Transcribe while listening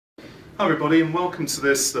Hi everybody, and welcome to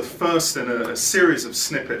this, the first in a series of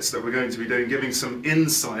snippets that we're going to be doing, giving some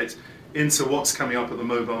insight into what's coming up at the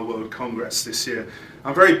Mobile World Congress this year.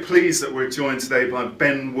 I'm very pleased that we're joined today by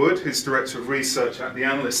Ben Wood, who's Director of Research at the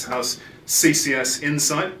analyst house CCS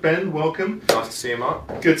Insight. Ben, welcome. Nice to see you, Mark.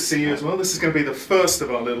 Good to see you as well. This is going to be the first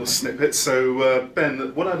of our little snippets. So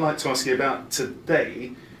Ben, what I'd like to ask you about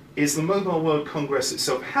today is the Mobile World Congress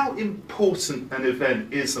itself. How important an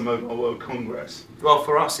event is the Mobile World Congress? Well,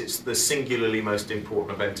 for us it's the singularly most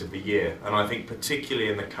important event of the year, and I think particularly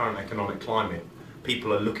in the current economic climate,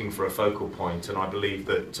 people are looking for a focal point, and I believe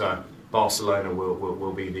that Barcelona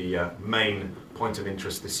will be the main point of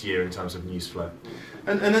interest this year in terms of news flow.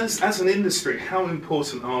 And as an industry, how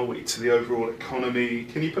important are we to the overall economy?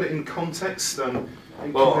 Can you put it in context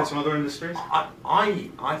compared to other industries?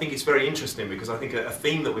 I think it's very interesting because I think a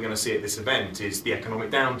theme that we're going to see at this event is the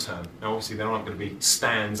economic downturn. Now obviously there aren't going to be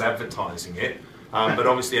stands advertising it, but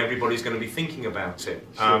obviously everybody's going to be thinking about it.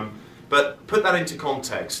 Sure. But put that into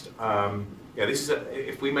context. Yeah, this is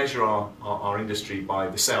if we measure our industry by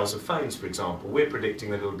the sales of phones, for example, we're predicting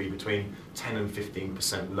that it'll be between 10 and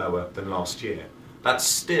 15% lower than last year. That's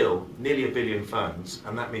still nearly 1 billion phones,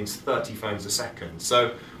 and that means 30 phones a second.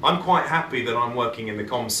 So I'm quite happy that I'm working in the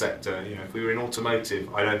comms sector. You know, if we were in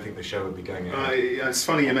automotive, I don't think the show would be going ahead. It's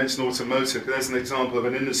funny you mentioned automotive. There's an example of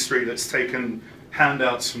an industry that's taken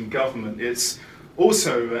handouts from government. It's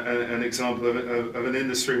also an example of an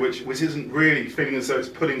industry which isn't really feeling as though it's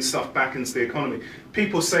putting stuff back into the economy.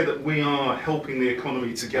 People say that we are helping the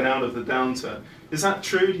economy to get out of the downturn. Is that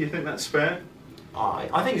true? Do you think that's fair?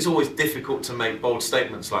 I think it's always difficult to make bold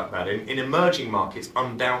statements like that. In emerging markets,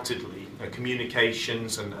 undoubtedly,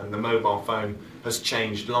 communications and the mobile phone has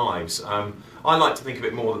changed lives. I like to think of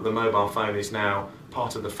it more that the mobile phone is now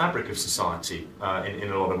part of the fabric of society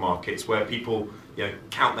in a lot of markets, where people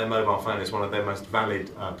count their mobile phone as one of their most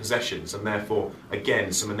valid possessions, and therefore,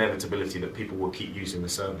 again, some inevitability that people will keep using the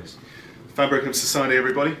service. Fabric of society,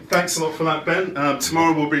 everybody. Thanks a lot for that, Ben.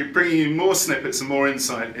 Tomorrow we'll be bringing you more snippets and more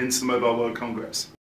insight into the Mobile World Congress.